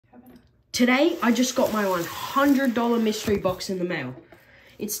Today, I just got my $100 mystery box in the mail.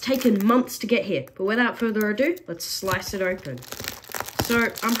 It's taken months to get here, but without further ado, let's slice it open. So,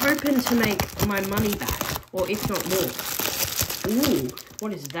 I'm hoping to make my money back, or if not more. Ooh,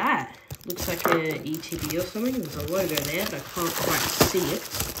 what is that? Looks like a ETB or something. There's a logo there, but I can't quite see it.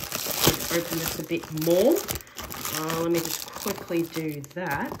 Let's open this a bit more. Let me just quickly do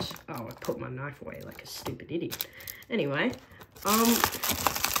that. Oh, I put my knife away like a stupid idiot. Anyway,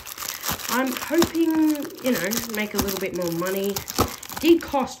 I'm hoping, you know, make a little bit more money. It did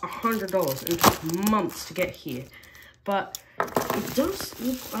cost $100 and took months to get here. But it does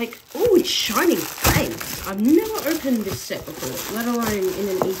look like, oh, it's shining face. I've never opened this set before, let alone in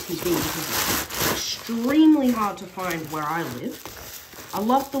an ETB, because it's extremely hard to find where I live. I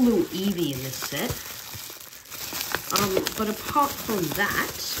love the little Eevee in this set. But apart from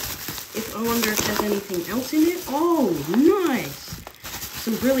that, I wonder if there's anything else in it. Oh, nice.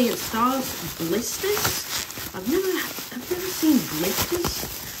 Some brilliant stars, blisters. I've never seen blisters,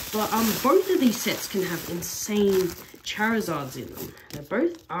 but both of these sets can have insane Charizards in them. They're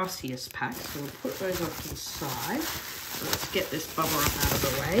both Arceus packs, so we'll put those off to the side. Let's get this bubble wrap out of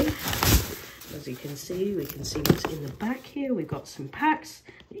the way. As you can see, we can see what's in the back here. We've got some packs,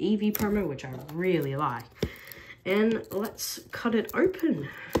 the Eevee promo, which I really like. And let's cut it open,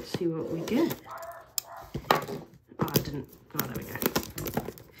 see what we get. Oh, there we go.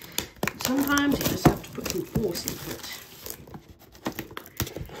 Sometimes you just have to put some force into it.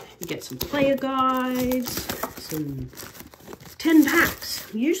 You get some player guides, some 10 packs.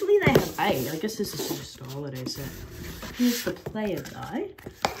 Usually they have 8. I guess this is just a holiday set. Here's the player guide.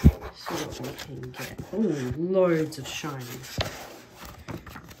 See what we can get. Oh, loads of shinies.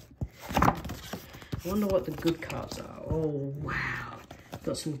 I wonder what the good cards are. Oh, wow.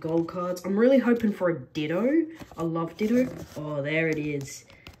 Got some gold cards. I'm really hoping for a Ditto. I love Ditto. Oh, there it is.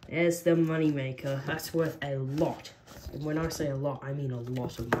 There's the money maker. That's worth a lot. And when I say a lot, I mean a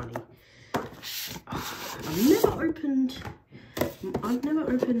lot of money. I've never opened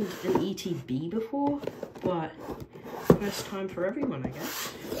an ETB before, but first time for everyone, I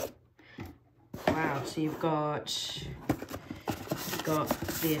guess. Wow, so you've got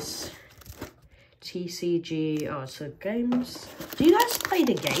this TCG. Oh, so games. Do you guys play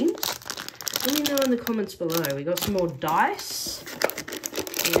the games? Let me know in the comments below. We got some more dice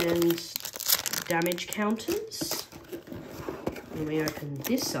and damage counters. When we open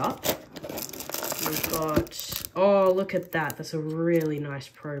this up, we've got, oh, look at that. That's a really nice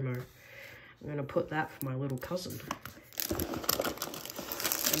promo. I'm going to put that for my little cousin.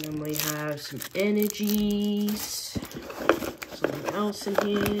 And then we have some energies, something else in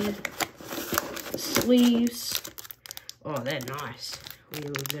here, the sleeves. Oh, they're nice. We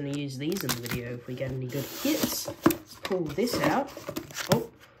were going to use these in the video if we get any good hits. Let's pull this out.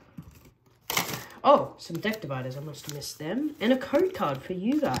 Oh, some deck dividers. I must have missed them. And a code card for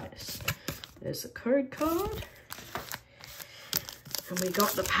you guys. There's a code card. And we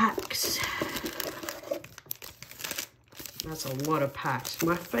got the packs. That's a lot of packs.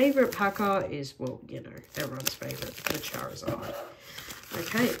 My favorite packer is, well, you know, everyone's favorite, the Charizard.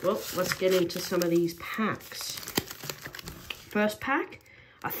 Okay, well, let's get into some of these packs. First pack,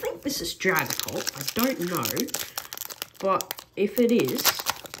 I think this is Dragapult. I don't know, but if it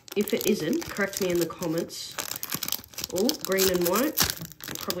isn't, correct me in the comments. Oh, green and white.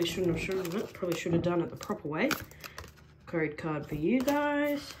 I probably shouldn't have shown it. Probably should have done it the proper way. Code card for you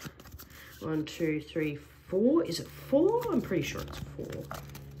guys. 1, 2, 3, 4. Is it 4? I'm pretty sure it's 4.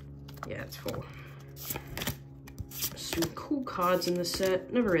 Yeah, it's 4. Some cool cards in the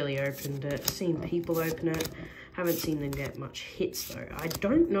set. Never really opened it. Seen people open it. Haven't seen them get much hits though. I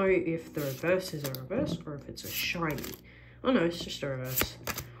don't know if the reverse is a reverse or if it's a shiny. Oh no, it's just a reverse.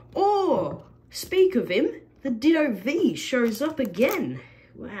 Oh, speak of him, the Ditto V shows up again.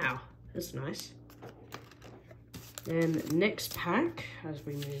 Wow, that's nice. And next pack, as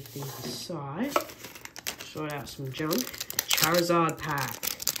we move these aside, sort out some junk. Charizard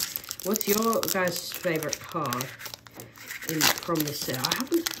pack. What's your guys' favorite card from this set? I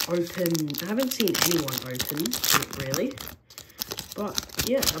haven't seen anyone open it really. But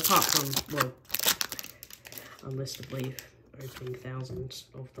yeah, apart from, well, unlistably opening thousands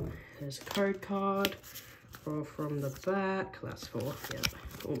of them. There's a code card. 4 from the back. That's 4. Yeah,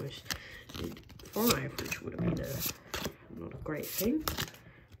 almost did 5, which would have been not a great thing.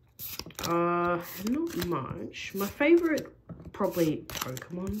 Not much. My favorite probably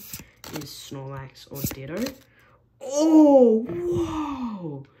Pokemon is Snorlax or Ditto. Oh,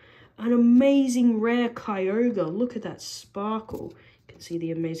 whoa! An amazing rare Kyogre. Look at that sparkle. You can see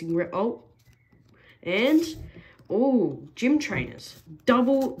the amazing rare. Oh, and oh, gym trainers.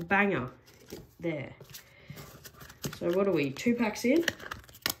 Double banger. there. So what are we, 2 packs in?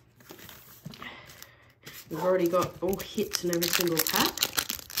 We've already got all hits in every single pack.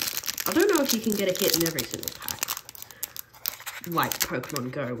 I don't know if you can get a hit in every single pack. Like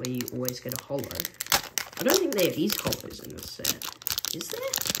Pokemon Go, where you always get a holo. I don't think there is holos in this set. Is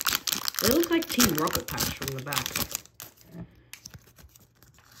there? They look like Team Rocket packs from the back.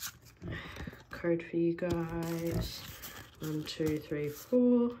 Code for you guys. 1, 2, 3,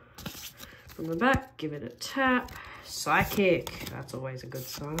 4. From the back, give it a tap. Psychic. That's always a good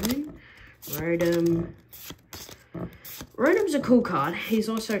sign. Rotom. Rotom's a cool card. He's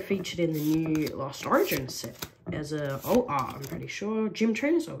also featured in the new Lost Origins set as a alt art, I'm pretty sure. Gym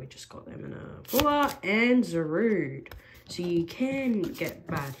Trainer, so we just got them in a full art. And Zarude. So you can get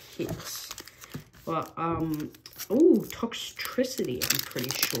bad hits. But, oh, Toxtricity, I'm pretty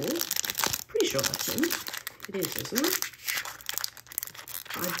sure. Pretty sure that's him. It is, isn't it?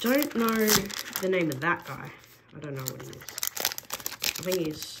 I don't know the name of that guy. I don't know what he is. I think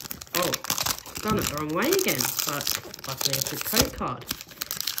he's... Oh, I've done it the wrong way again. But luckily it's a code card.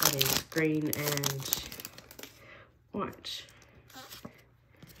 That is green and white.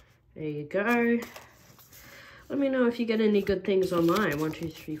 There you go. Let me know if you get any good things online. 1, 2,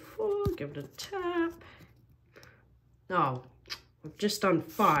 3, 4. Give it a tap. Oh, I've just done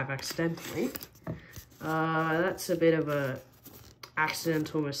 5 accidentally. That's a bit of a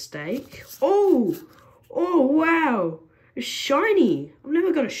accidental mistake. Oh, wow. A shiny. I've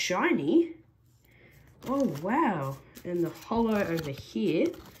never got a shiny. Oh, wow. And the holo over here.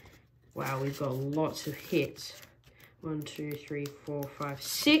 Wow, we've got lots of hits. 1, 2, 3, 4, 5,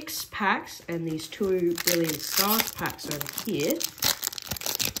 6 packs. And these 2 Brilliant Stars packs over here.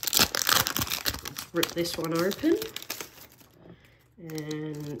 Let's rip this one open.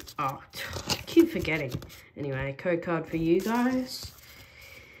 And, oh, I keep forgetting. Anyway, code card for you guys.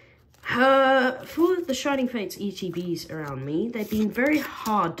 For the Shining Fates ETBs around me, they've been very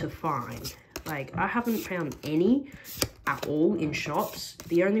hard to find. Like, I haven't found any at all in shops.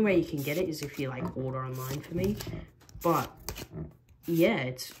 The only way you can get it is if you, like, order online for me. But, yeah,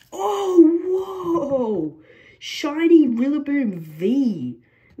 it's... Oh, whoa! Shiny Rillaboom V.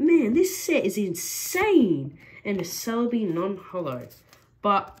 Man, this set is insane. And a Celebi non-holo.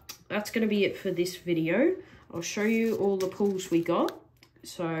 But that's going to be it for this video. I'll show you all the pulls we got.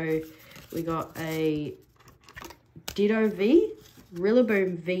 So we got a Ditto V,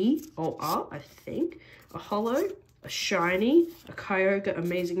 Rillaboom V, alt art, I think, a holo, a shiny, a Kyogre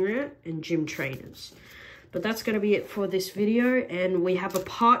Amazing Rare, and Gym Trainers. But that's going to be it for this video, and we have a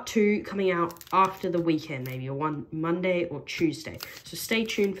part 2 coming out after the weekend, maybe one Monday or Tuesday. So stay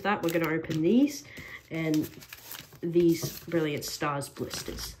tuned for that. We're going to open these and these Brilliant Stars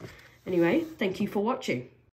blisters. Anyway, thank you for watching.